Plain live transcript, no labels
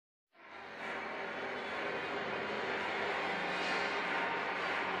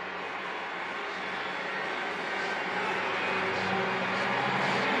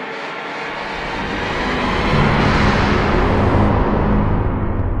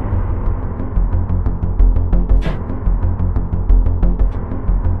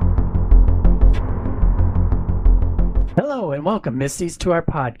and welcome, Misties, to our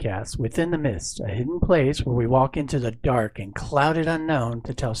podcast, Within the Mist, a hidden place where we walk into the dark and clouded unknown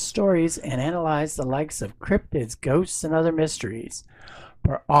to tell stories and analyze the likes of cryptids, ghosts, and other mysteries.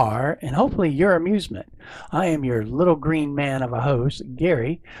 For our, and hopefully your amusement, I am your little green man of a host,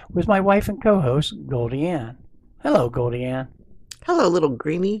 Gary, with my wife and co-host, Goldie Ann. Hello, Goldie Ann. Hello, little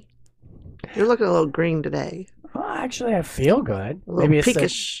greenie. You're looking a little green today. Well, actually, I feel good. A little Maybe it's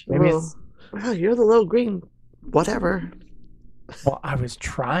pinkish. it's... Well, you're the little green. Whatever. Well, I was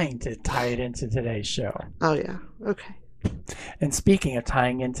trying to tie it into today's show. Oh, yeah. Okay. And speaking of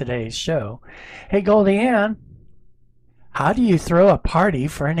tying in today's show, hey, Goldie Ann, how do you throw a party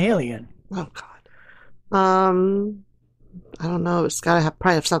for an alien? Oh, God. I don't know. It's got to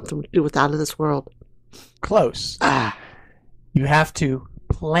probably have something to do with out of this world. Close. You have to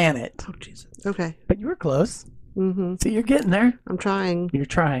plan it. Oh, Jesus. Okay. But you were close. Mm-hmm. So you're getting there. I'm trying. You're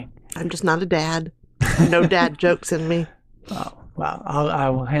trying. I'm just not a dad. No dad jokes in me. Oh, well, I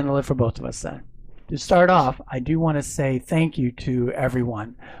will handle it for both of us then. To start off, I do want to say thank you to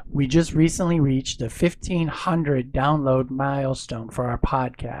everyone. We just recently reached the 1,500 download milestone for our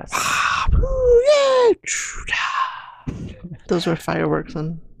podcast. Those were fireworks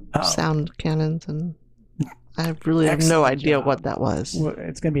and sound cannons, and I really have Excellent no idea job. what that was. Well,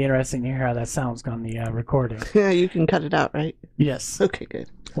 it's going to be interesting to hear how that sounds on the recording. Yeah, you can cut it out, right? Yes. Okay, good.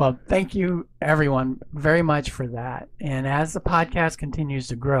 Well, thank you, everyone, very much for that. And as the podcast continues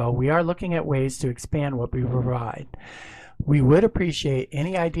to grow, we are looking at ways to expand what we provide. We would appreciate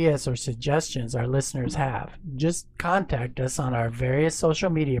any ideas or suggestions our listeners have. Just contact us on our various social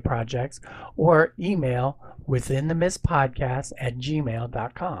media projects or email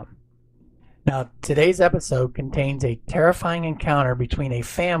withinthemistpodcast@gmail.com. Now, today's episode contains a terrifying encounter between a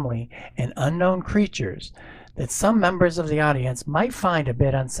family and unknown creatures that some members of the audience might find a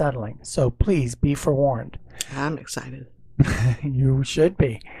bit unsettling, so please be forewarned. I'm excited. You should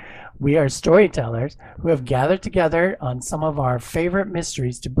be. We are storytellers who have gathered together on some of our favorite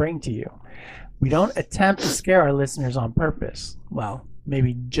mysteries to bring to you. We don't attempt to scare our listeners on purpose. Well,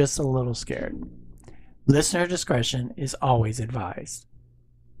 maybe just a little scared. Listener discretion is always advised.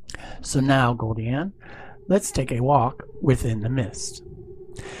 So now, Goldie Ann, let's take a walk within the mist.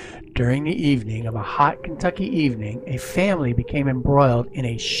 During the evening of a hot Kentucky evening, a family became embroiled in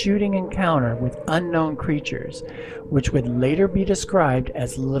a shooting encounter with unknown creatures, which would later be described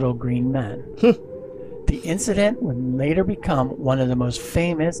as little green men. The incident would later become one of the most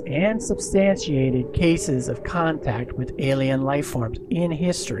famous and substantiated cases of contact with alien life forms in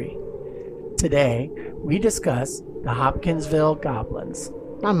history. Today, we discuss the Hopkinsville Goblins.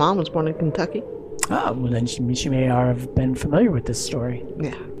 My mom was born in Kentucky. Oh, well then she may have been familiar with this story.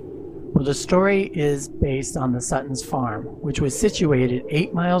 Yeah. Well, the story is based on the Sutton's Farm, which was situated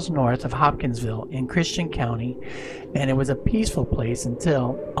 8 miles north of Hopkinsville in Christian County, and it was a peaceful place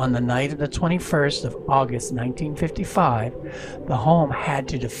until, on the night of the 21st of August 1955, the home had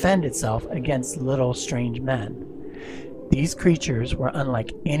to defend itself against little strange men. These creatures were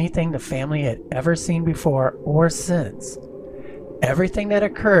unlike anything the family had ever seen before or since. Everything that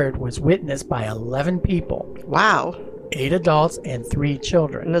occurred was witnessed by 11 people. Wow. 8 adults and 3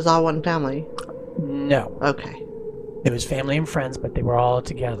 children. And it's all one family? No. Okay. It was family and friends, but they were all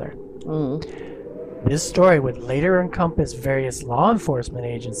together. Mm. This story would later encompass various law enforcement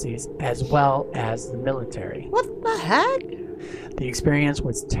agencies as well as the military. What the heck? The experience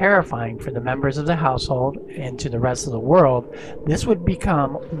was terrifying for the members of the household, and to the rest of the world, this would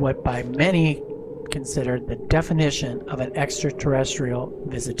become what by many considered the definition of an extraterrestrial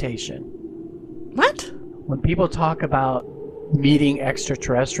visitation. What? When people talk about meeting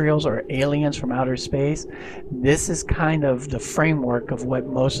extraterrestrials or aliens from outer space, this is kind of the framework of what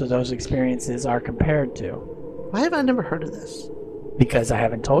most of those experiences are compared to. Why have I never heard of this? Because I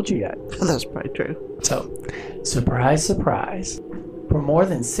haven't told you yet. That's probably true. So, surprise, surprise. For more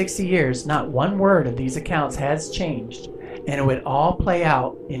than 60 years, not one word of these accounts has changed, and it would all play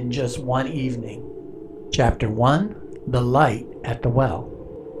out in just one evening. Chapter 1, The Light at the Well.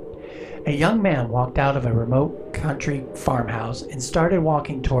 A young man walked out of a remote country farmhouse and started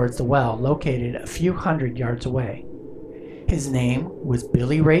walking towards the well located a few hundred yards away. His name was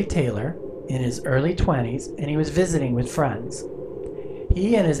Billy Ray Taylor, in his early 20s, and he was visiting with friends.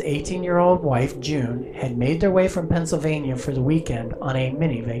 He and his 18-year-old wife, June, had made their way from Pennsylvania for the weekend on a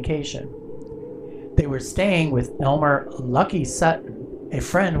mini vacation. They were staying with Elmer Lucky Sutton, a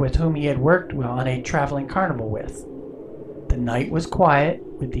friend with whom he had worked on a traveling carnival with. The night was quiet,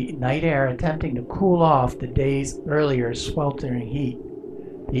 with the night air attempting to cool off the day's earlier sweltering heat.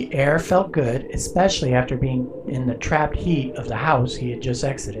 The air felt good, especially after being in the trapped heat of the house he had just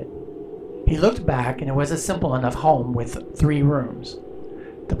exited. He looked back, and it was a simple enough home with 3 rooms.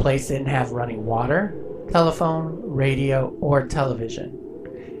 The place didn't have running water, telephone, radio, or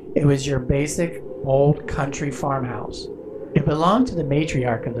television. It was your basic old country farmhouse. It belonged to the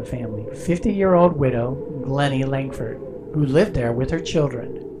matriarch of the family, 50-year-old widow Glennie Langford, who lived there with her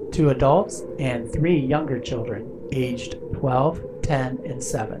children, 2 adults and 3 younger children, aged 12, 10, and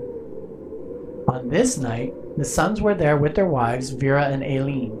 7. On this night, the sons were there with their wives, Vera and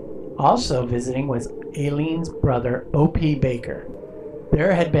Aileen. Also visiting was Aileen's brother, O.P. Baker.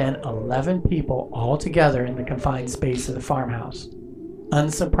 There had been 11 people all together in the confined space of the farmhouse.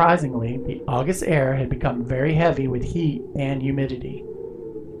 Unsurprisingly, the August air had become very heavy with heat and humidity.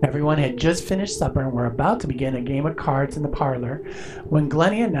 Everyone had just finished supper and were about to begin a game of cards in the parlor when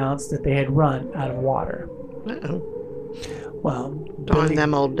Glennie announced that they had run out of water. Uh-oh. Well, Darn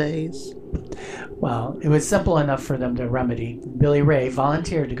them old days. Well, it was simple enough for them to remedy. Billy Ray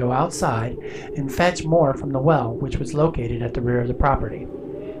volunteered to go outside and fetch more from the well, which was located at the rear of the property.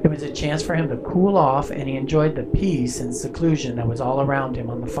 It was a chance for him to cool off, and he enjoyed the peace and seclusion that was all around him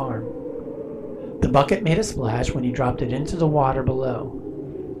on the farm. The bucket made a splash when he dropped it into the water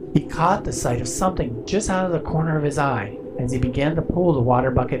below. He caught the sight of something just out of the corner of his eye as he began to pull the water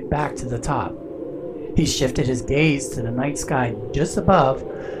bucket back to the top. He shifted his gaze to the night sky just above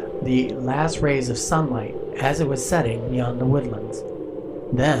the last rays of sunlight as it was setting beyond the woodlands.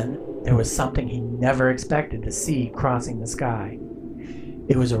 Then there was something he never expected to see crossing the sky.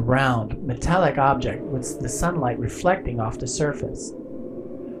 It was a round, metallic object with the sunlight reflecting off the surface.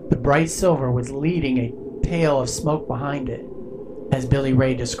 The bright silver was leading a tail of smoke behind it. As Billy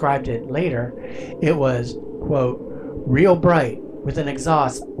Ray described it later, it was, quote, real bright, with an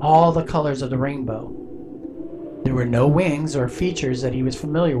exhaust all the colors of the rainbow. There were no wings or features that he was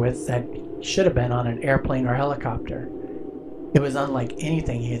familiar with that should have been on an airplane or helicopter. It was unlike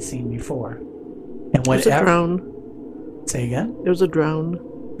anything he had seen before. And It was a drone. Say again? It was a drone.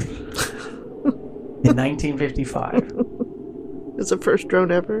 In 1955. It's the first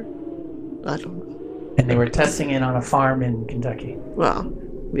drone ever? I don't know. And they were testing it on a farm in Kentucky. Well,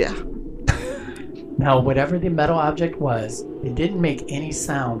 yeah. Now, whatever the metal object was, it didn't make any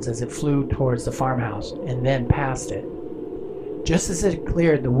sounds as it flew towards the farmhouse and then past it. Just as it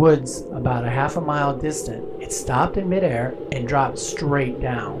cleared the woods about a half a mile distant, it stopped in midair and dropped straight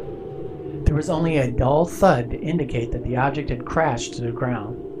down. There was only a dull thud to indicate that the object had crashed to the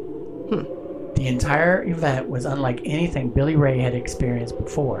ground. The entire event was unlike anything Billy Ray had experienced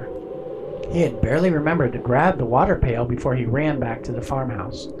before. He had barely remembered to grab the water pail before he ran back to the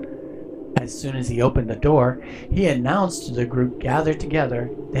farmhouse. As soon as he opened the door, he announced to the group gathered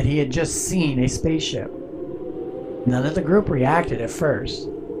together that he had just seen a spaceship. None of the group reacted at first.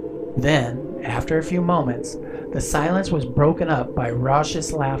 Then, after a few moments, the silence was broken up by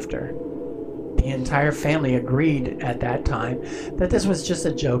raucous laughter. The entire family agreed at that time that this was just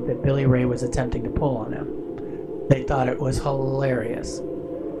a joke that Billy Ray was attempting to pull on him. They thought it was hilarious.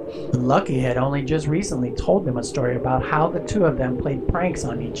 Lucky had only just recently told them a story about how the two of them played pranks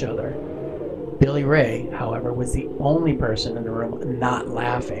on each other. Billy Ray, however, was the only person in the room not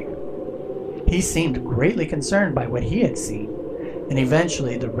laughing. He seemed greatly concerned by what he had seen, and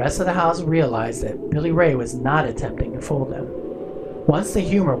eventually the rest of the house realized that Billy Ray was not attempting to fool them. Once the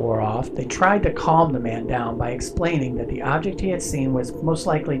humor wore off, they tried to calm the man down by explaining that the object he had seen was most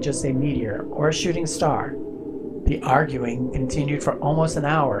likely just a meteor or a shooting star. The arguing continued for almost an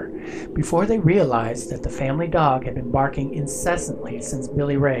hour before they realized that the family dog had been barking incessantly since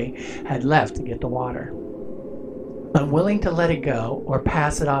Billy Ray had left to get the water. Unwilling to let it go or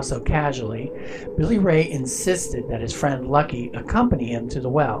pass it off so casually, Billy Ray insisted that his friend Lucky accompany him to the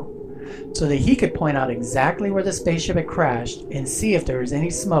well, so that he could point out exactly where the spaceship had crashed and see if there was any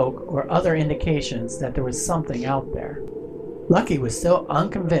smoke or other indications that there was something out there. Lucky was still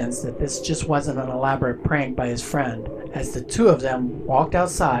unconvinced that this just wasn't an elaborate prank by his friend, as the two of them walked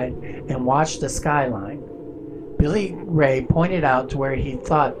outside and watched the skyline. Billy Ray pointed out to where he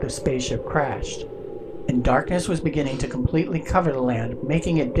thought the spaceship crashed, and darkness was beginning to completely cover the land,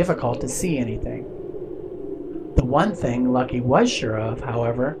 making it difficult to see anything. The one thing Lucky was sure of,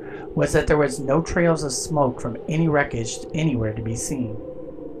 however, was that there was no trails of smoke from any wreckage anywhere to be seen.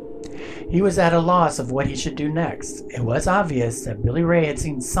 He was at a loss of what he should do next. It was obvious that Billy Ray had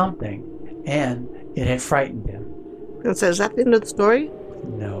seen something, and it had frightened him. And so is that the end of the story?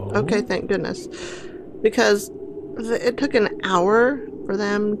 No. Okay, thank goodness. Because it took an hour for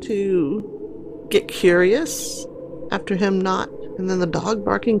them to get curious after him not, and then the dog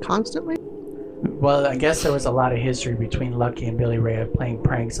barking constantly? Well, I guess there was a lot of history between Lucky and Billy Ray of playing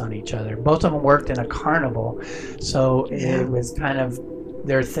pranks on each other. Both of them worked in a carnival, so it was kind of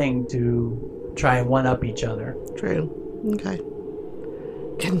their thing to try and one-up each other. True. Okay.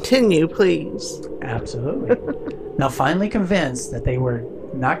 Continue, please. Absolutely. Now, finally convinced that they were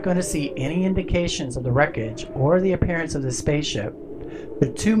not going to see any indications of the wreckage or the appearance of the spaceship, the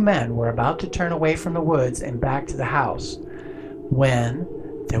two men were about to turn away from the woods and back to the house when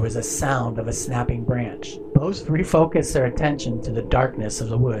there was a sound of a snapping branch. Both refocused their attention to the darkness of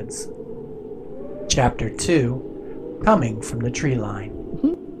the woods. Chapter 2, Coming from the Tree Line.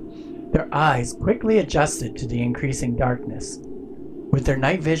 Their eyes quickly adjusted to the increasing darkness. With their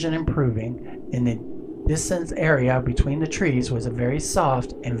night vision improving, in the distant area between the trees was a very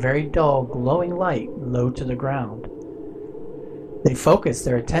soft and very dull glowing light low to the ground. They focused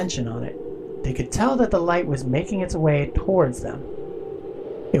their attention on it. They could tell that the light was making its way towards them.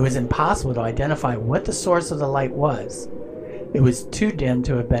 It was impossible to identify what the source of the light was. It was too dim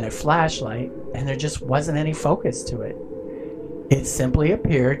to have been a flashlight, and there just wasn't any focus to it. It simply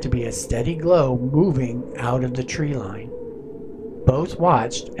appeared to be a steady glow moving out of the tree line. Both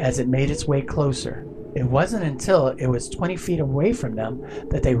watched as it made its way closer. It wasn't until it was 20 feet away from them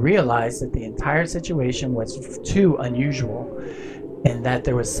that they realized that the entire situation was too unusual and that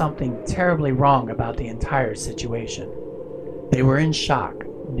there was something terribly wrong about the entire situation. They were in shock,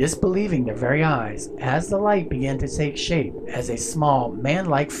 disbelieving their very eyes as the light began to take shape as a small,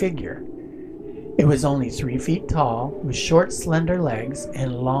 man-like figure. It was only 3 feet tall, with short, slender legs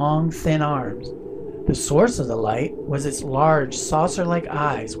and long, thin arms. The source of the light was its large, saucer-like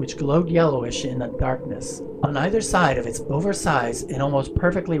eyes, which glowed yellowish in the darkness. On either side of its oversized and almost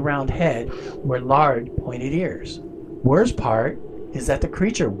perfectly round head were large, pointed ears. Worst part is that the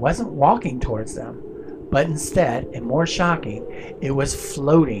creature wasn't walking towards them, but instead, and more shocking, it was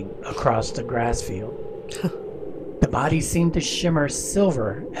floating across the grass field. The body seemed to shimmer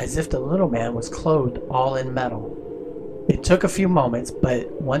silver, as if the little man was clothed all in metal. It took a few moments, but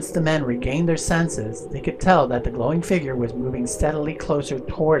once the men regained their senses, they could tell that the glowing figure was moving steadily closer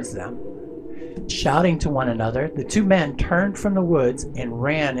towards them. Shouting to one another, the two men turned from the woods and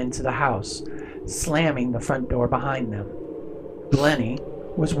ran into the house, slamming the front door behind them. Glennie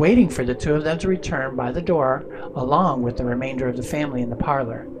was waiting for the two of them to return by the door, along with the remainder of the family in the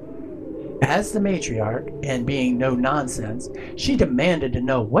parlor. As the matriarch, and being no nonsense, she demanded to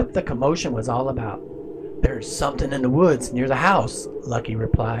know what the commotion was all about. "There's something in the woods near the house," Lucky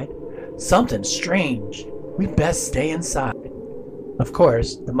replied. "Something strange. We'd best stay inside." Of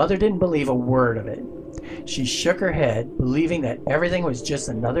course, the mother didn't believe a word of it. She shook her head, believing that everything was just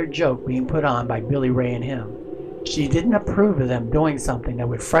another joke being put on by Billy Ray and him. She didn't approve of them doing something that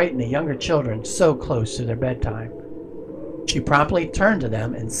would frighten the younger children so close to their bedtime. She promptly turned to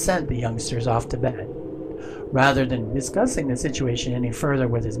them and sent the youngsters off to bed. Rather than discussing the situation any further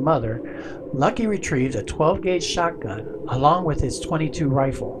with his mother, Lucky retrieved a 12-gauge shotgun along with his .22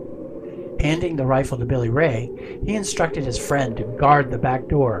 rifle. Handing the rifle to Billy Ray, he instructed his friend to guard the back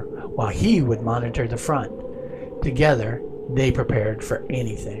door while he would monitor the front. Together, they prepared for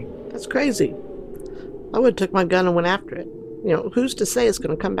anything. That's crazy. I would have took my gun and went after it. Who's to say it's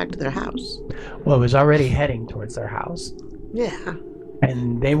going to come back to their house? Well, it was already heading towards their house. Yeah.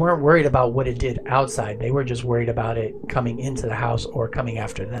 And they weren't worried about what it did outside. They were just worried about it coming into the house or coming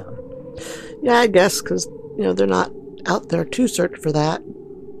after them. Yeah, I guess, because, they're not out there to search for that.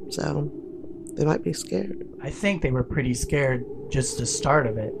 So they might be scared. I think they were pretty scared just the start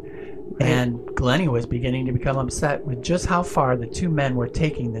of it. Right. And Glennie was beginning to become upset with just how far the two men were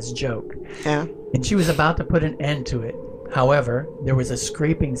taking this joke. Yeah. And she was about to put an end to it. However, there was a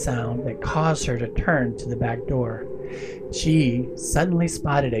scraping sound that caused her to turn to the back door. She suddenly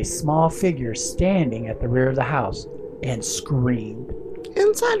spotted a small figure standing at the rear of the house and screamed.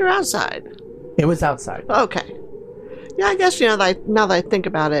 Inside or outside? It was outside. Okay. Yeah, I guess, now that I think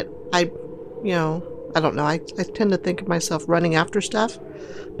about it, I don't know. I tend to think of myself running after stuff,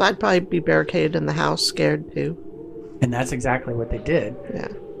 but I'd probably be barricaded in the house, scared too. And that's exactly what they did. Yeah.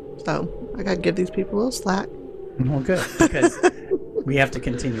 So I got to give these people a little slack. Well, good, because we have to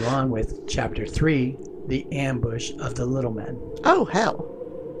continue on with Chapter 3, The Ambush of the Little Men. Oh,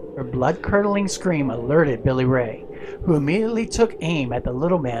 hell. Her blood-curdling scream alerted Billy Ray, who immediately took aim at the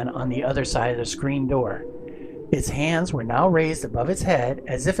little man on the other side of the screen door. Its hands were now raised above its head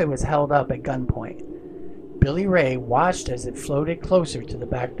as if it was held up at gunpoint. Billy Ray watched as it floated closer to the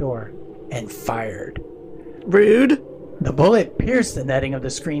back door and fired. Rude. The bullet pierced the netting of the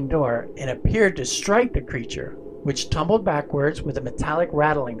screen door and appeared to strike the creature, which tumbled backwards with a metallic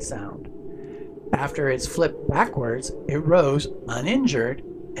rattling sound. After its flip backwards, it rose uninjured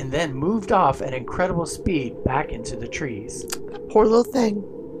and then moved off at incredible speed back into the trees. That poor little thing.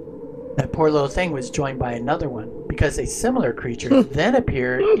 That poor little thing was joined by another one, because a similar creature then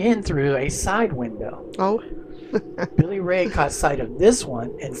appeared in through a side window. Oh. Billy Ray caught sight of this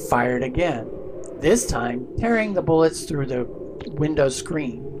one and fired again, this time tearing the bullets through the window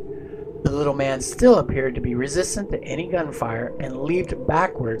screen. The little man still appeared to be resistant to any gunfire and leaped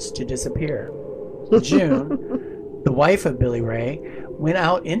backwards to disappear. June, the wife of Billy Ray, went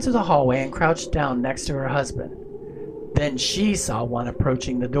out into the hallway and crouched down next to her husband. Then she saw one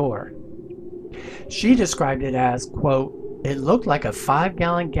approaching the door. She described it as, quote, "It looked like a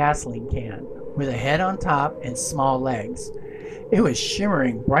 5-gallon gasoline can with a head on top and small legs. It was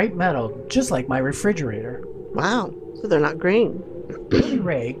shimmering bright metal just like my refrigerator." Wow. So they're not green. Billy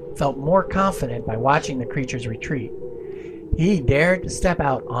Ray felt more confident by watching the creatures retreat. He dared to step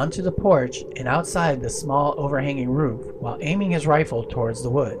out onto the porch and outside the small overhanging roof while aiming his rifle towards the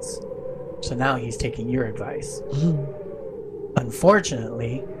woods. So now he's taking your advice.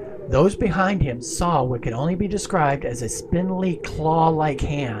 Unfortunately, those behind him saw what could only be described as a spindly claw-like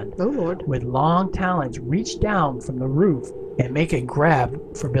hand with long talons reach down from the roof and make a grab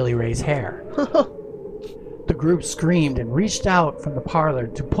for Billy Ray's hair. The group screamed and reached out from the parlor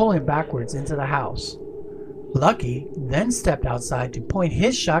to pull him backwards into the house. Lucky then stepped outside to point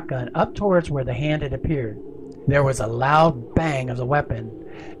his shotgun up towards where the hand had appeared. There was a loud bang of the weapon,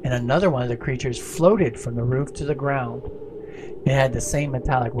 and another one of the creatures floated from the roof to the ground. It had the same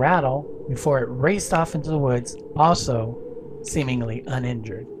metallic rattle before it raced off into the woods, also seemingly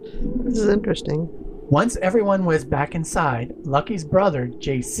uninjured. This is interesting. Once everyone was back inside, Lucky's brother,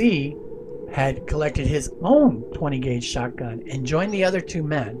 JC, had collected his own 20-gauge shotgun and joined the other two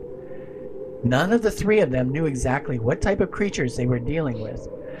men. None of the three of them knew exactly what type of creatures they were dealing with,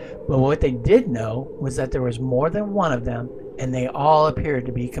 but what they did know was that there was more than one of them, and they all appeared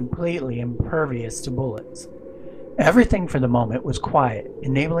to be completely impervious to bullets. Everything for the moment was quiet,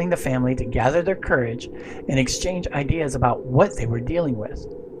 enabling the family to gather their courage and exchange ideas about what they were dealing with.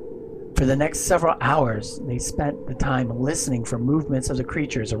 For the next several hours, they spent the time listening for movements of the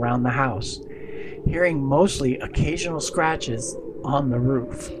creatures around the house, hearing mostly occasional scratches on the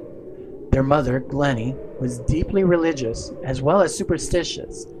roof. Their mother, Glennie, was deeply religious as well as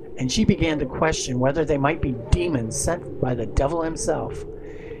superstitious, and she began to question whether they might be demons sent by the devil himself.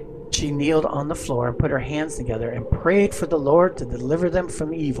 She kneeled on the floor and put her hands together and prayed for the Lord to deliver them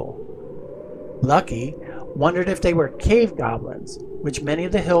from evil. Lucky wondered if they were cave goblins, which many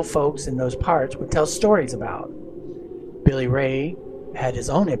of the hill folks in those parts would tell stories about. Billy Ray had his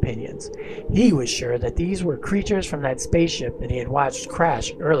own opinions. He was sure that these were creatures from that spaceship that he had watched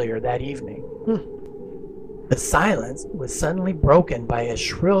crash earlier that evening. The silence was suddenly broken by a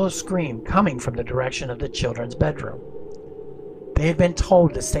shrill scream coming from the direction of the children's bedroom. They had been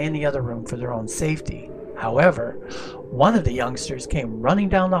told to stay in the other room for their own safety. However, one of the youngsters came running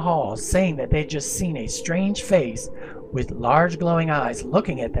down the hall saying that they'd just seen a strange face with large glowing eyes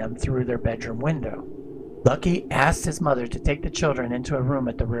looking at them through their bedroom window. Lucky asked his mother to take the children into a room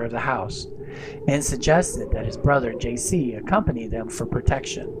at the rear of the house and suggested that his brother JC accompany them for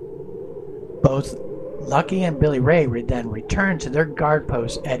protection. Both Lucky and Billy Ray would then return to their guard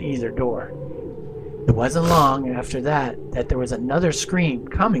posts at either door. It wasn't long after that there was another scream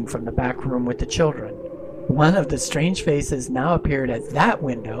coming from the back room with the children. One of the strange faces now appeared at that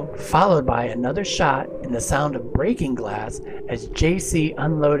window, followed by another shot and the sound of breaking glass as JC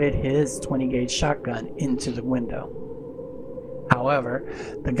unloaded his 20-gauge shotgun into the window. However,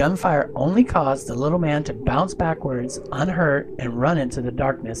 the gunfire only caused the little man to bounce backwards, unhurt, and run into the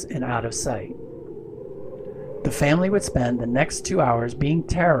darkness and out of sight. The family would spend the next 2 hours being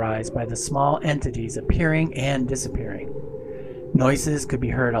terrorized by the small entities appearing and disappearing. Noises could be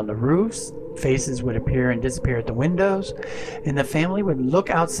heard on the roofs, faces would appear and disappear at the windows, and the family would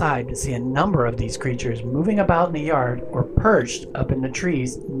look outside to see a number of these creatures moving about in the yard or perched up in the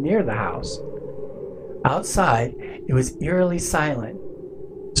trees near the house. Outside, it was eerily silent,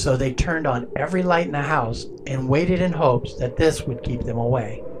 so they turned on every light in the house and waited in hopes that this would keep them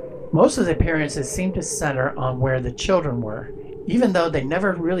away. Most of the appearances seemed to center on where the children were, even though they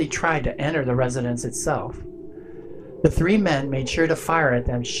never really tried to enter the residence itself. The three men made sure to fire at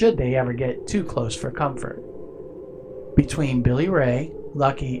them should they ever get too close for comfort. Between Billy Ray,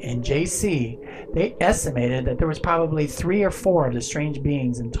 Lucky, and JC, they estimated that there was probably 3 or 4 of the strange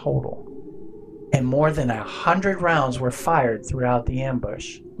beings in total, and more than 100 rounds were fired throughout the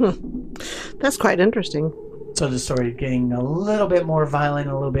ambush. That's quite interesting. So the story is getting a little bit more violent,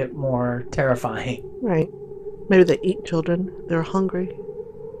 a little bit more terrifying. Right. Maybe they eat children. They're hungry.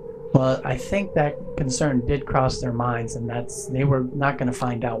 Well, I think that concern did cross their minds, and they were not going to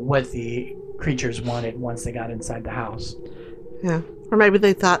find out what the creatures wanted once they got inside the house. Yeah. Or maybe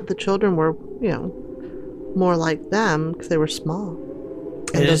they thought the children were, more like them because they were small.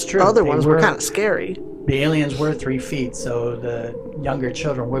 And It is true. Other ones were kind of scary. The aliens were 3 feet, so the younger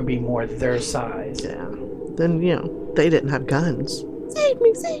children would be more their size. Yeah. Then, they didn't have guns. Save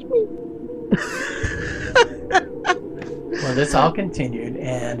me, save me. Well, this all continued,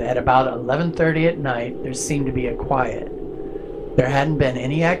 and at about 11:30 at night, there seemed to be a quiet. There hadn't been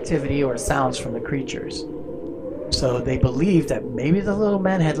any activity or sounds from the creatures. So they believed that maybe the little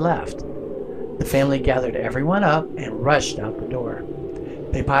men had left. The family gathered everyone up and rushed out the door.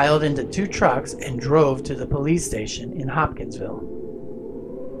 They piled into 2 trucks and drove to the police station in Hopkinsville.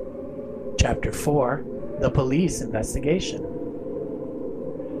 Chapter 4: The Police Investigation.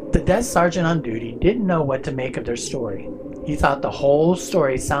 The desk sergeant on duty didn't know what to make of their story. He thought the whole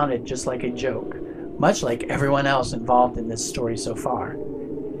story sounded just like a joke, much like everyone else involved in this story so far.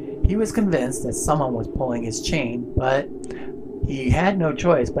 He was convinced that someone was pulling his chain, but he had no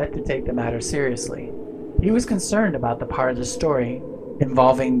choice but to take the matter seriously. He was concerned about the part of the story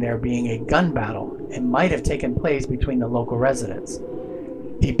involving there being a gun battle and might have taken place between the local residents.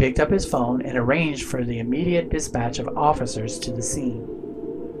 He picked up his phone and arranged for the immediate dispatch of officers to the scene.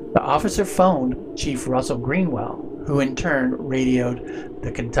 The officer phoned Chief Russell Greenwell, who in turn radioed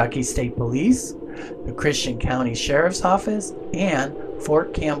the Kentucky State Police, the Christian County Sheriff's Office, and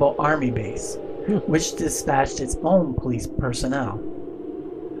Fort Campbell Army Base, which dispatched its own police personnel.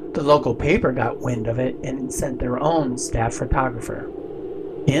 The local paper got wind of it and sent their own staff photographer.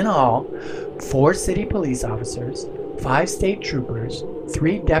 In all, 4 city police officers, 5 state troopers,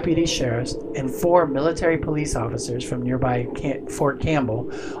 3 deputy sheriffs, and 4 military police officers from nearby Fort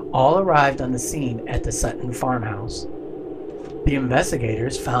Campbell all arrived on the scene at the Sutton farmhouse. The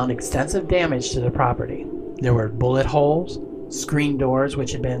investigators found extensive damage to the property. There were bullet holes, screen doors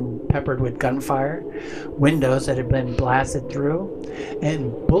which had been peppered with gunfire, windows that had been blasted through,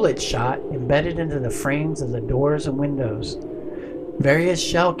 and bullet shot embedded into the frames of the doors and windows. Various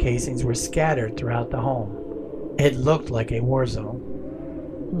shell casings were scattered throughout the home. It looked like a war zone.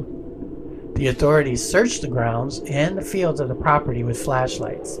 The authorities searched the grounds and the fields of the property with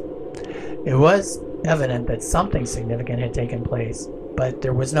flashlights. It was evident that something significant had taken place, but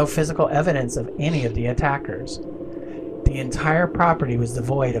there was no physical evidence of any of the attackers. The entire property was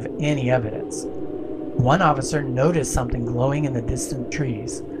devoid of any evidence. One officer noticed something glowing in the distant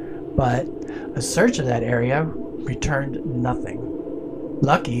trees, but a search of that area returned nothing.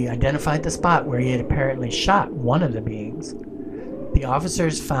 Lucky identified the spot where he had apparently shot one of the beings. The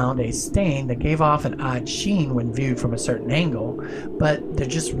officers found a stain that gave off an odd sheen when viewed from a certain angle, but there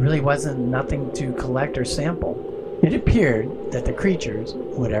just really wasn't nothing to collect or sample. It appeared that the creatures,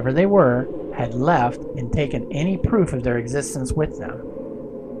 whatever they were, had left and taken any proof of their existence with them.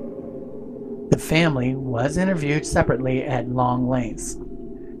 The family was interviewed separately at long lengths,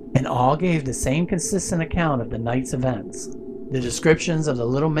 and all gave the same consistent account of the night's events. The descriptions of the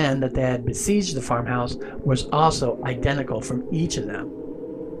little men that they had besieged the farmhouse was also identical from each of them.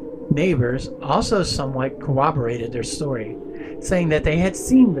 Neighbors also somewhat corroborated their story, saying that they had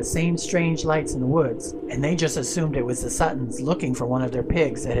seen the same strange lights in the woods, and they just assumed it was the Suttons looking for one of their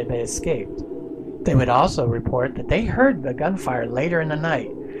pigs that had been escaped. They would also report that they heard the gunfire later in the night,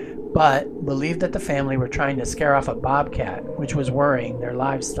 but believed that the family were trying to scare off a bobcat, which was worrying their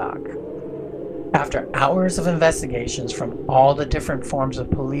livestock. After hours of investigations from all the different forms of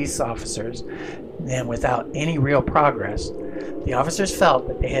police officers, and without any real progress, the officers felt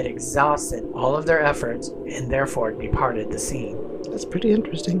that they had exhausted all of their efforts and therefore departed the scene. That's pretty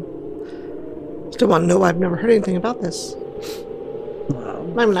interesting. Still want to know why I've never heard anything about this.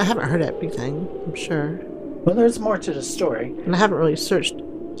 I mean, I haven't heard everything, I'm sure. Well, there's more to the story. And I haven't really searched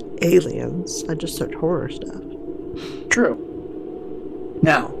aliens. I just searched horror stuff. True.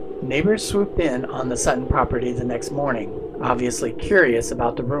 Now, neighbors swooped in on the Sutton property the next morning, obviously curious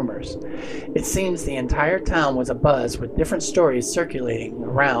about the rumors. It seems the entire town was abuzz with different stories circulating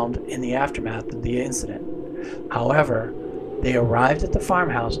around in the aftermath of the incident. However, they arrived at the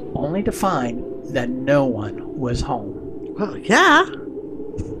farmhouse only to find that no one was home. Well, yeah.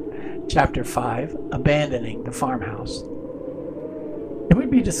 Chapter 5: Abandoning the Farmhouse. It would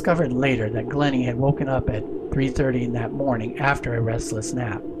be discovered later that Glennie had woken up at 3:30 in that morning after a restless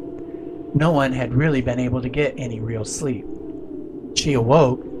nap. No one had really been able to get any real sleep. She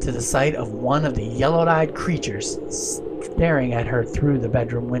awoke to the sight of one of the yellow-eyed creatures staring at her through the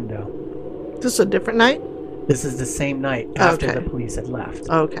bedroom window. This is a different night? This is the same night after the police had left.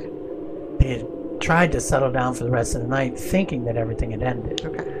 Okay. They had tried to settle down for the rest of the night, thinking that everything had ended.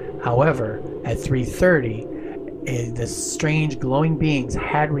 Okay. However, at 3:30, the strange glowing beings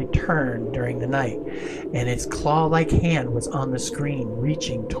had returned during the night, and its claw-like hand was on the screen,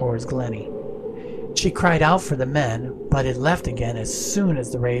 reaching towards Glennie. She cried out for the men, but had left again as soon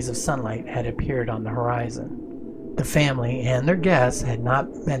as the rays of sunlight had appeared on the horizon. The family and their guests had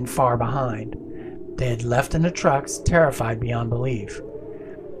not been far behind. They had left in the trucks, terrified beyond belief,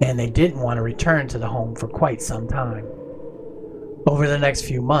 and they didn't want to return to the home for quite some time. Over the next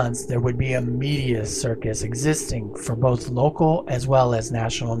few months, there would be a media circus existing for both local as well as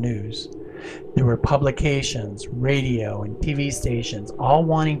national news. There were publications, radio, and TV stations all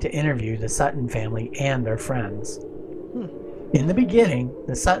wanting to interview the Sutton family and their friends. In the beginning,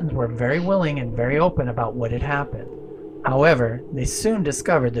 the Suttons were very willing and very open about what had happened. However, they soon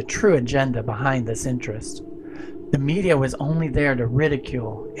discovered the true agenda behind this interest. The media was only there to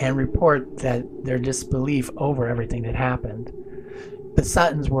ridicule and report their disbelief over everything that happened. The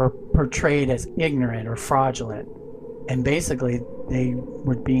Suttons were portrayed as ignorant or fraudulent, and basically they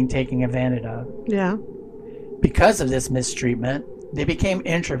were being taken advantage of. Yeah. Because of this mistreatment, they became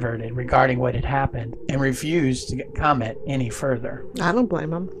introverted regarding what had happened and refused to comment any further. I don't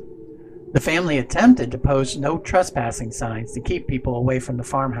blame them. The family attempted to post no trespassing signs to keep people away from the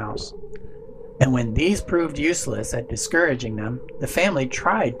farmhouse. And when these proved useless at discouraging them, the family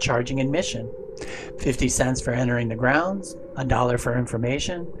tried charging admission. 50 cents for entering the grounds, $1 for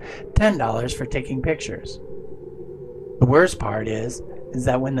information, $10 for taking pictures. The worst part is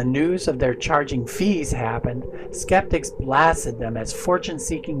that when the news of their charging fees happened, skeptics blasted them as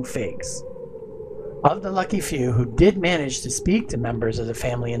fortune-seeking fakes. Of the lucky few who did manage to speak to members of the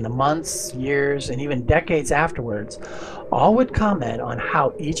family in the months, years, and even decades afterwards, all would comment on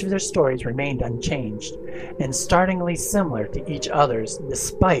how each of their stories remained unchanged and startlingly similar to each other's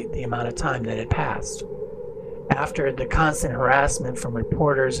despite the amount of time that had passed. After the constant harassment from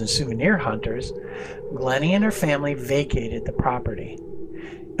reporters and souvenir hunters, Glennie and her family vacated the property.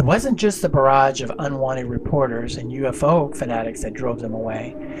 It wasn't just the barrage of unwanted reporters and UFO fanatics that drove them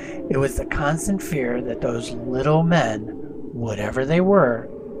away. It was the constant fear that those little men, whatever they were,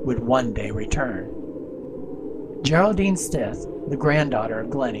 would one day return. Geraldine Stith, the granddaughter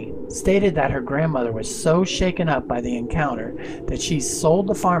of Glennie, stated that her grandmother was so shaken up by the encounter that she sold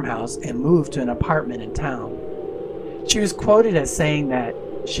the farmhouse and moved to an apartment in town. She was quoted as saying that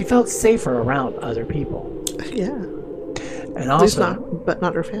she felt safer around other people. Yeah. And also, but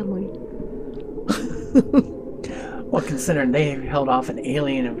not her family. Well, considering they held off an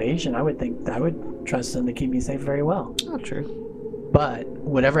alien invasion, I would think I would trust them to keep me safe very well. Not true. But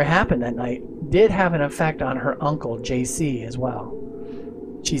whatever happened that night did have an effect on her uncle, JC, as well.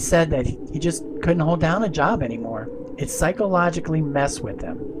 She said that he just couldn't hold down a job anymore. It psychologically messed with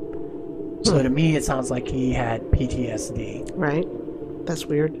him. So to me, it sounds like he had PTSD. Right. That's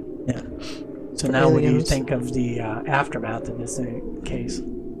weird. Yeah. So now what do you think of the aftermath of this case?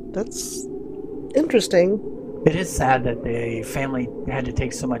 That's interesting. It is sad that the family had to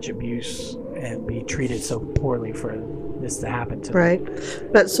take so much abuse and be treated so poorly for this to happen to them.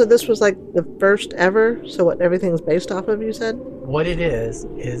 Right. But so this was like the first ever? So what everything's based off of, you said? What it is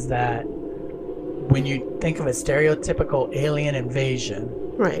that when you think of a stereotypical alien invasion,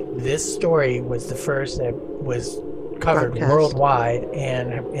 right, this story was the first that was covered worldwide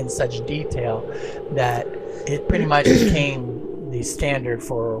and in such detail that it pretty much became the standard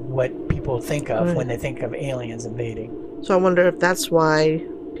for what people think of when they think of aliens invading. So I wonder if that's why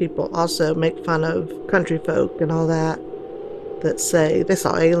people also make fun of country folk and all that say they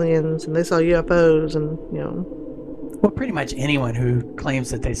saw aliens and they saw UFOs and, you know. Well, pretty much anyone who claims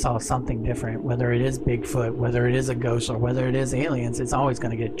that they saw something different, whether it is Bigfoot, whether it is a ghost, or whether it is aliens, it's always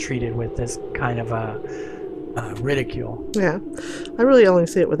going to get treated with this kind of ridicule. Yeah. I really only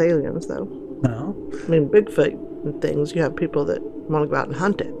see it with aliens, though. No. I mean, Bigfoot and things, you have people that want to go out and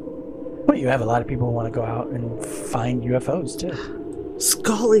hunt it. Well, you have a lot of people who want to go out and find UFOs, too.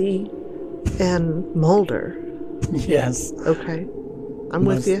 Scully and Mulder. Yes. Okay. I'm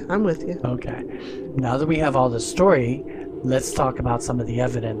with you. Okay. Now that we have all the story, let's talk about some of the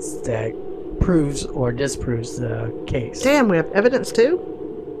evidence that proves or disproves the case. Damn, we have evidence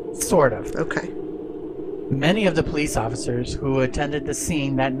too? Sort of. Okay. Many of the police officers who attended the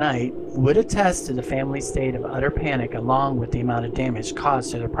scene that night would attest to the family's state of utter panic along with the amount of damage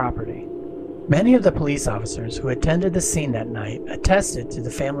caused to their property. Many of the police officers who attended the scene that night attested to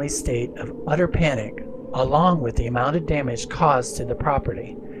the family's state of utter panic along with the amount of damage caused to the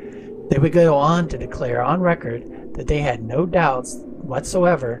property. They would go on to declare on record that they had no doubts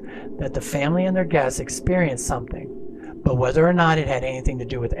whatsoever that the family and their guests experienced something, but whether or not it had anything to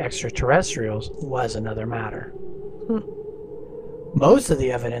do with extraterrestrials was another matter. Most of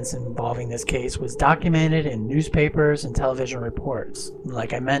the evidence involving this case was documented in newspapers and television reports.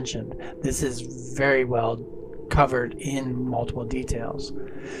 Like I mentioned, this is very well covered in multiple details.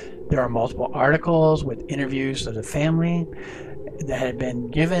 There are multiple articles with interviews of the family that had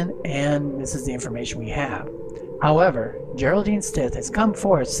been given, and this is the information we have. However, Geraldine Stith has come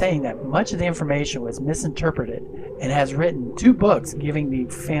forth saying that much of the information was misinterpreted and has written 2 books giving the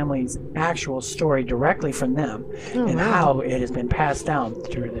family's actual story directly from them how it has been passed down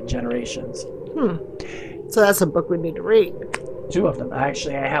through the generations. So that's a book we need to read. 2 of them.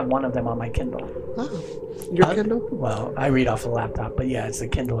 Actually, I have one of them on my Kindle. Oh, your Kindle? Well, I read off a laptop, but yeah, it's a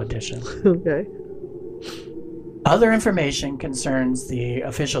Kindle edition. Okay. Other information concerns the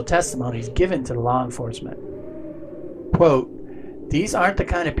official testimonies given to the law enforcement. Quote, "These aren't the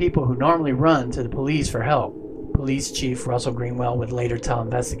kind of people who normally run to the police for help," Police Chief Russell Greenwell would later tell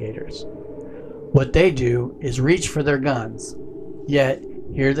investigators. "What they do is reach for their guns. Yet,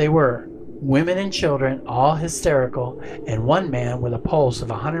 here they were, women and children all hysterical, and one man with a pulse of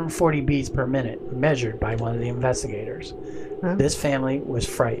 140 beats per minute measured by one of the investigators. This family was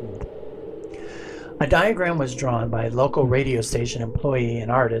frightened." A diagram was drawn by local radio station employee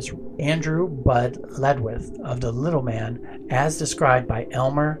and artist Andrew Bud Ledwith of the Little Man, as described by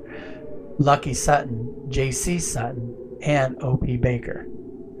Elmer, Lucky Sutton, J.C. Sutton, and O.P. Baker.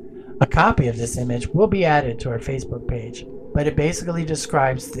 A copy of this image will be added to our Facebook page, but it basically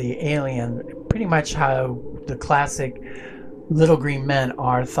describes the alien pretty much how the classic little green men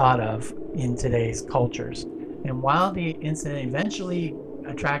are thought of in today's cultures. And while the incident eventually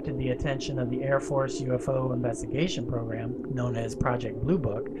attracted the attention of the Air Force UFO investigation program, known as Project Blue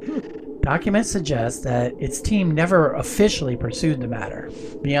Book, documents suggest that its team never officially pursued the matter,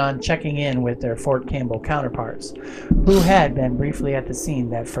 beyond checking in with their Fort Campbell counterparts, who had been briefly at the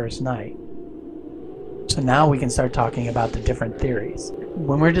scene that first night. So now we can start talking about the different theories.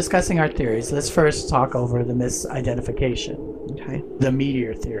 When we're discussing our theories, let's first talk over the misidentification. Okay. The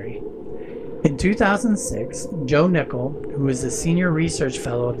meteor theory. In 2006, Joe Nickel, who is a senior research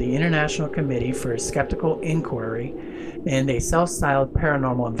fellow of the International Committee for Skeptical Inquiry and a self-styled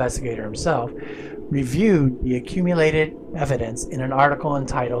paranormal investigator himself, reviewed the accumulated evidence in an article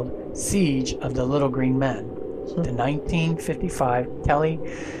entitled Siege of the Little Green Men, the 1955 Kelly,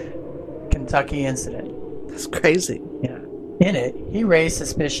 Kentucky incident. That's crazy. Yeah. In it, he raised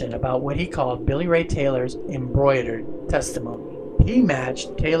suspicion about what he called Billy Ray Taylor's embroidered testimony. He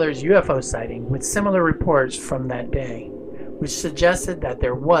matched Taylor's UFO sighting with similar reports from that day, which suggested that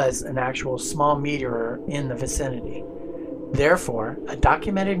there was an actual small meteor in the vicinity. Therefore, a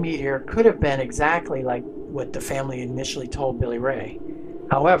documented meteor could have been exactly like what the family initially told Billy Ray.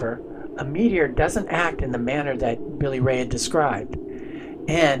 However, a meteor doesn't act in the manner that Billy Ray had described,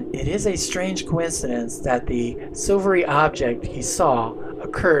 and it is a strange coincidence that the silvery object he saw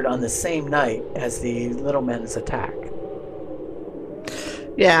occurred on the same night as the Little Men's attack.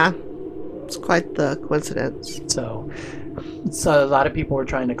 Yeah, it's quite the coincidence. So a lot of people were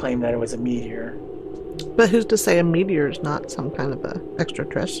trying to claim that it was a meteor. But who's to say a meteor is not some kind of a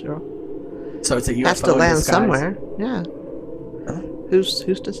extraterrestrial? So it's a UFO has to land in disguise. somewhere. Yeah. Huh? Who's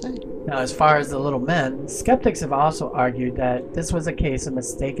to say? Now, as far as the Little Men, skeptics have also argued that this was a case of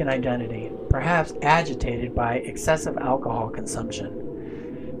mistaken identity, perhaps agitated by excessive alcohol consumption.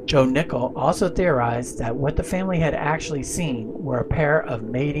 Joe Nickel also theorized that what the family had actually seen were a pair of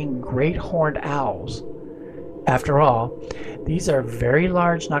mating great horned owls. After all, these are very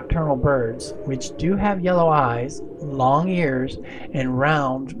large nocturnal birds which do have yellow eyes, long ears, and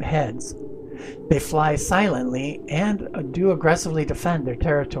round heads. They fly silently and do aggressively defend their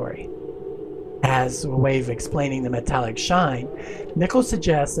territory. As a way of explaining the metallic shine, Nickel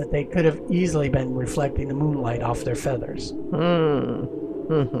suggests that they could have easily been reflecting the moonlight off their feathers.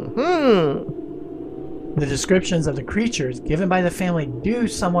 The descriptions of the creatures given by the family do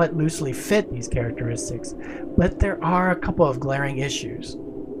somewhat loosely fit these characteristics, but there are a couple of glaring issues.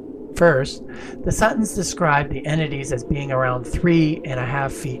 First, the Suttons describe the entities as being around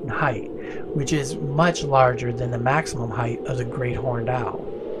 3.5 feet in height, which is much larger than the maximum height of the great horned owl.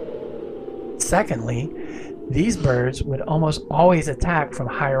 Secondly, these birds would almost always attack from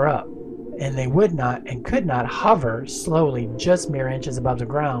higher up, and they would not and could not hover slowly just mere inches above the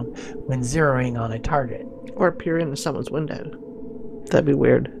ground when zeroing on a target. Or appear into someone's window. That'd be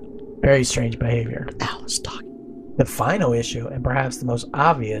weird. Very strange behavior. Owl is talking. The final issue, and perhaps the most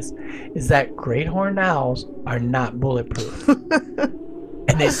obvious, is that great horned owls are not bulletproof.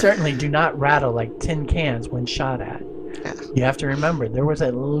 And they certainly do not rattle like tin cans when shot at. Yeah. You have to remember, there was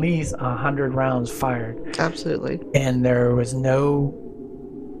at least 100 rounds fired. Absolutely. And there was no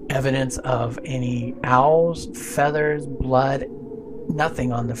evidence of any owls, feathers, blood,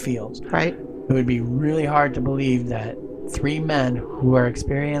 nothing on the fields. Right. It would be really hard to believe that 3 men who are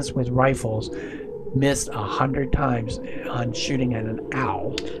experienced with rifles missed 100 times on shooting at an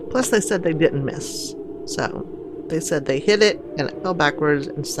owl. Plus, they said they didn't miss. So, they said they hit it and it fell backwards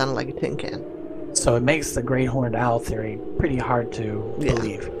and sounded like a tin can. So it makes the great horned owl theory pretty hard to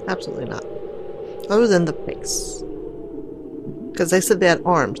believe. Absolutely not. Other than the face. Because they said they had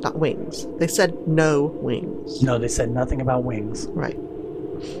arms, not wings. They said no wings. No, they said nothing about wings. Right.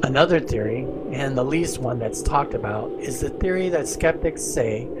 Another theory, and the least one that's talked about, is the theory that skeptics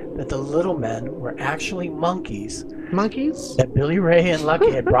say that the little men were actually monkeys. Monkeys? That Billy Ray and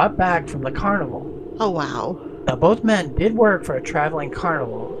Lucky had brought back from the carnival. Oh, wow. Now, both men did work for a traveling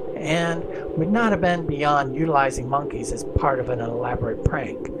carnival and would not have been beyond utilizing monkeys as part of an elaborate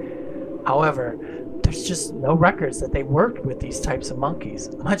prank. However, there's just no records that they worked with these types of monkeys,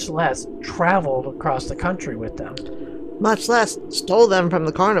 much less traveled across the country with them. Much less stole them from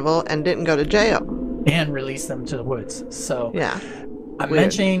the carnival and didn't go to jail. And released them to the woods. So yeah. I'm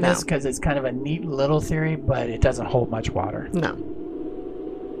mentioning this because it's kind of a neat little theory, but it doesn't hold much water. No.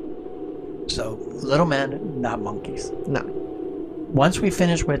 So, little men, not monkeys. No. Once we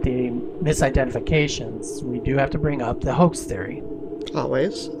finish with the misidentifications, we do have to bring up the hoax theory.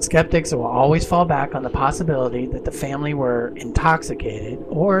 Always. Skeptics will always fall back on the possibility that the family were intoxicated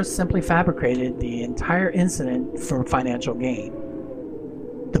or simply fabricated the entire incident for financial gain.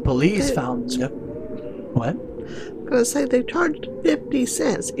 The police found... What? I'm going to say they charged 50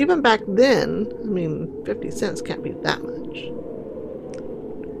 cents. Even back then, 50 cents can't be that much.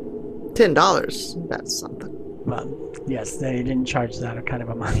 $10, that's something. Well, yes, they didn't charge that kind of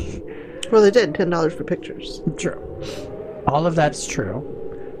a money. Well, they did. $10 for pictures. True. All of that's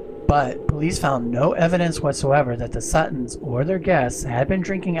true, but police found no evidence whatsoever that the Suttons or their guests had been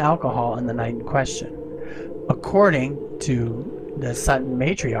drinking alcohol on the night in question. According to the Sutton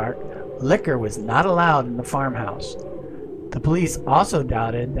matriarch, liquor was not allowed in the farmhouse. The police also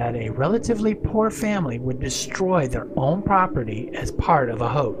doubted that a relatively poor family would destroy their own property as part of a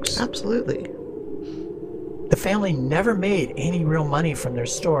hoax. Absolutely. The family never made any real money from their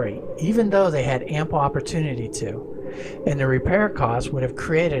story, even though they had ample opportunity to. And the repair costs would have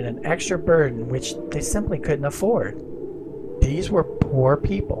created an extra burden which they simply couldn't afford. These were poor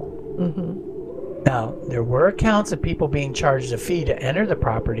people. Mm-hmm. Now, there were accounts of people being charged a fee to enter the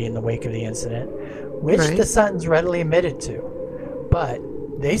property in the wake of the incident, which the Suttons readily admitted to. But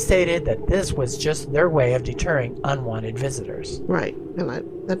they stated that this was just their way of deterring unwanted visitors. Right. And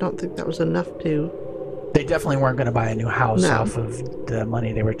I don't think that was enough to... They definitely weren't going to buy a new house off of the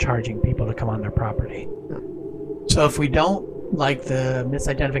money they were charging people to come on their property. No. So if we don't like the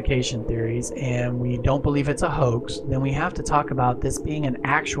misidentification theories and we don't believe it's a hoax, then we have to talk about this being an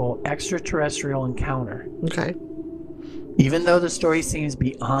actual extraterrestrial encounter. Okay. Even though the story seems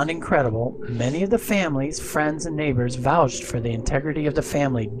beyond incredible, many of the families, friends, and neighbors vouched for the integrity of the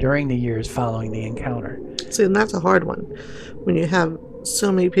family during the years following the encounter. See, and that's a hard one. When you have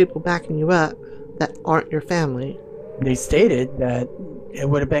so many people backing you up that aren't your family. They stated that it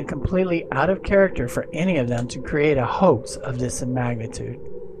would have been completely out of character for any of them to create a hoax of this magnitude.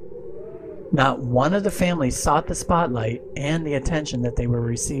 Not one of the families sought the spotlight and the attention that they were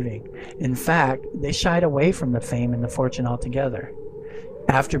receiving. In fact, they shied away from the fame and the fortune altogether.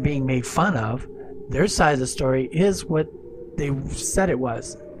 After being made fun of, their side of the story is what they said it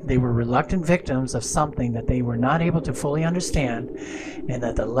was. They were reluctant victims of something that they were not able to fully understand, and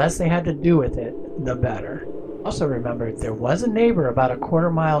that the less they had to do with it, the better. Also remember, there was a neighbor about a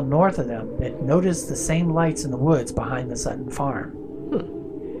quarter-mile north of them that noticed the same lights in the woods behind the Sutton farm.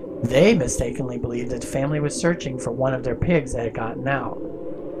 They mistakenly believed that the family was searching for one of their pigs that had gotten out.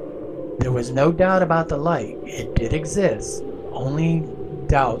 There was no doubt about the light. It did exist. Only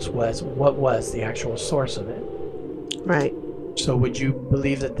doubts was what was the actual source of it. Right. So would you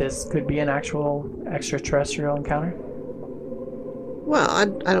believe that this could be an actual extraterrestrial encounter? Well,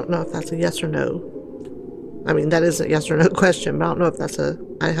 I don't know if that's a yes or no. I mean, that is a yes or no question, but I don't know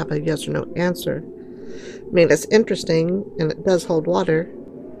if I have a yes or no answer. I mean, it's interesting, and it does hold water,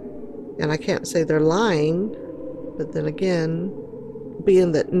 and I can't say they're lying, but then again,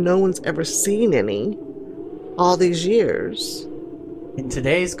 being that no one's ever seen any all these years. In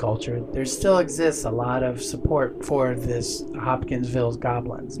today's culture, there still exists a lot of support for this Hopkinsville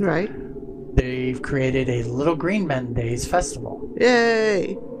Goblins. Right. They've created a Little Green Men Days festival.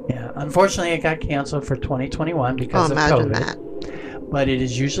 Yay! Yeah, unfortunately it got canceled for 2021 because of imagine COVID. That. But it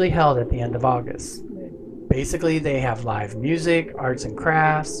is usually held at the end of August. Basically, they have live music, arts and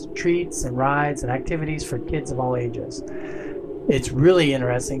crafts, treats and rides, and activities for kids of all ages. It's really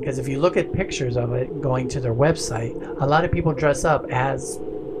interesting because if you look at pictures of it going to their website, a lot of people dress up as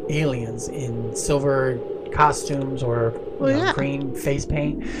aliens in silver costumes or Well, yeah. green face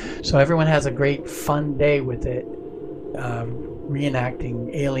paint. So everyone has a great fun day with it,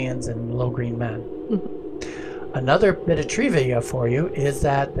 reenacting aliens and little green men. Another bit of trivia for you is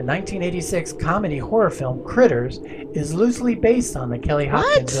that the 1986 comedy horror film Critters is loosely based on the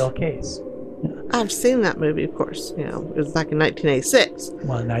Kelly-Hopkinsville case. I've seen that movie, of course. It was back in 1986.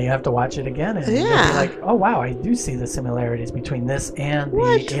 Well, now you have to watch it again, and you'll be like, oh, wow, I do see the similarities between this and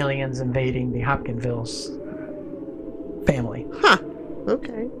the aliens invading the Hopkinsville's family. Huh.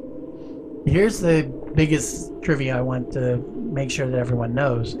 Okay. Here's the biggest trivia I want to make sure that everyone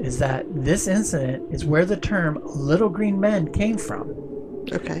knows, is that this incident is where the term little green men came from.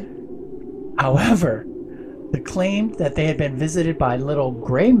 Okay. However, the claim that they had been visited by little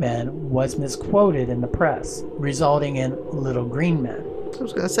gray men was misquoted in the press, resulting in little green men. I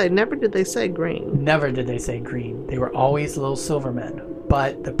was going to say, never did they say green. Never did they say green. They were always little silver men.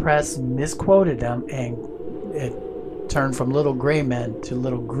 But the press misquoted them, and it turned from little gray men to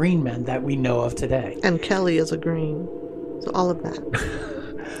little green men that we know of today. And Kelly is a green. So all of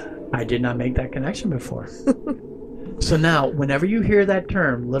that. I did not make that connection before. So now, whenever you hear that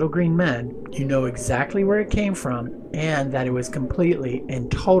term, little green men, you know exactly where it came from and that it was completely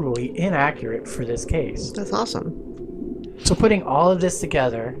and totally inaccurate for this case. That's awesome. So putting all of this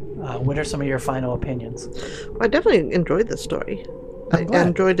together, what are some of your final opinions? Well, I definitely enjoyed this story. I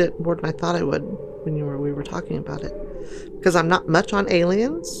enjoyed it more than I thought I would when we were talking about it. Because I'm not much on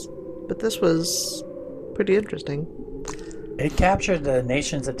aliens, but this was pretty interesting. It captured the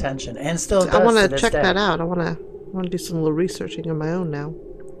nation's attention and still does. I want to check day. that out. I want to do some little researching on my own now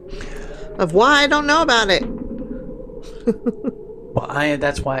of why I don't know about it. Well,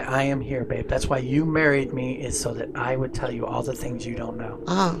 that's why I am here, babe. That's why you married me, is so that I would tell you all the things you don't know.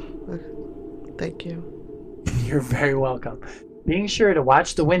 Thank you. You're very welcome. Being sure to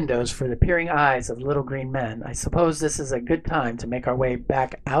watch the windows for the peering eyes of little green men, I suppose this is a good time to make our way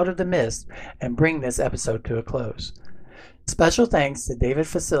back out of the mist and bring this episode to a close. Special thanks to David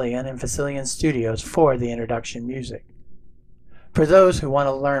Facilian and Facilian Studios for the introduction music. For those who want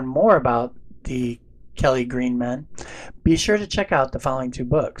to learn more about the Kelly Green Men, be sure to check out the following two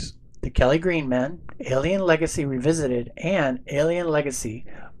books: The Kelly Green Men, Alien Legacy Revisited, and Alien Legacy,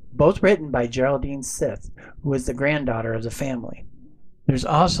 both written by Geraldine Sith, who is the granddaughter of the family. There's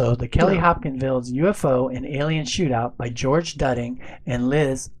also The Kelly-Hopkinsville's UFO and Alien Shootout by George Dudding and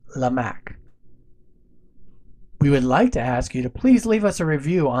Liz Lamack. We would like to ask you to please leave us a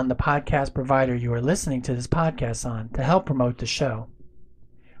review on the podcast provider you are listening to this podcast on to help promote the show.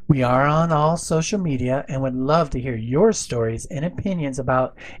 We are on all social media and would love to hear your stories and opinions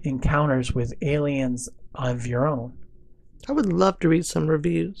about encounters with aliens of your own. I would love to read some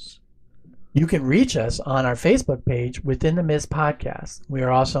reviews. You can reach us on our Facebook page, Within the Mist Podcast. We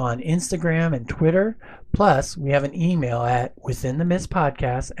are also on Instagram and Twitter. Plus, we have an email at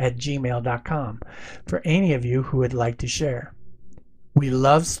withinthemistpodcast@gmail.com for any of you who would like to share. We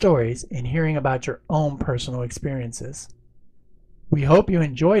love stories and hearing about your own personal experiences. We hope you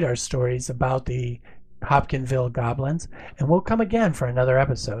enjoyed our stories about the Hopkinsville Goblins, and we'll come again for another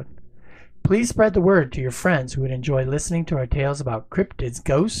episode. Please spread the word to your friends who would enjoy listening to our tales about cryptids,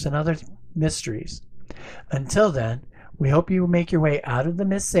 ghosts, and other mysteries. Until then, we hope you make your way out of the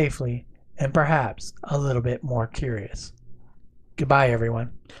mist safely and perhaps a little bit more curious. Goodbye,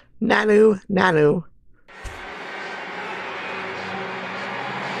 everyone. Nanu, Nanu.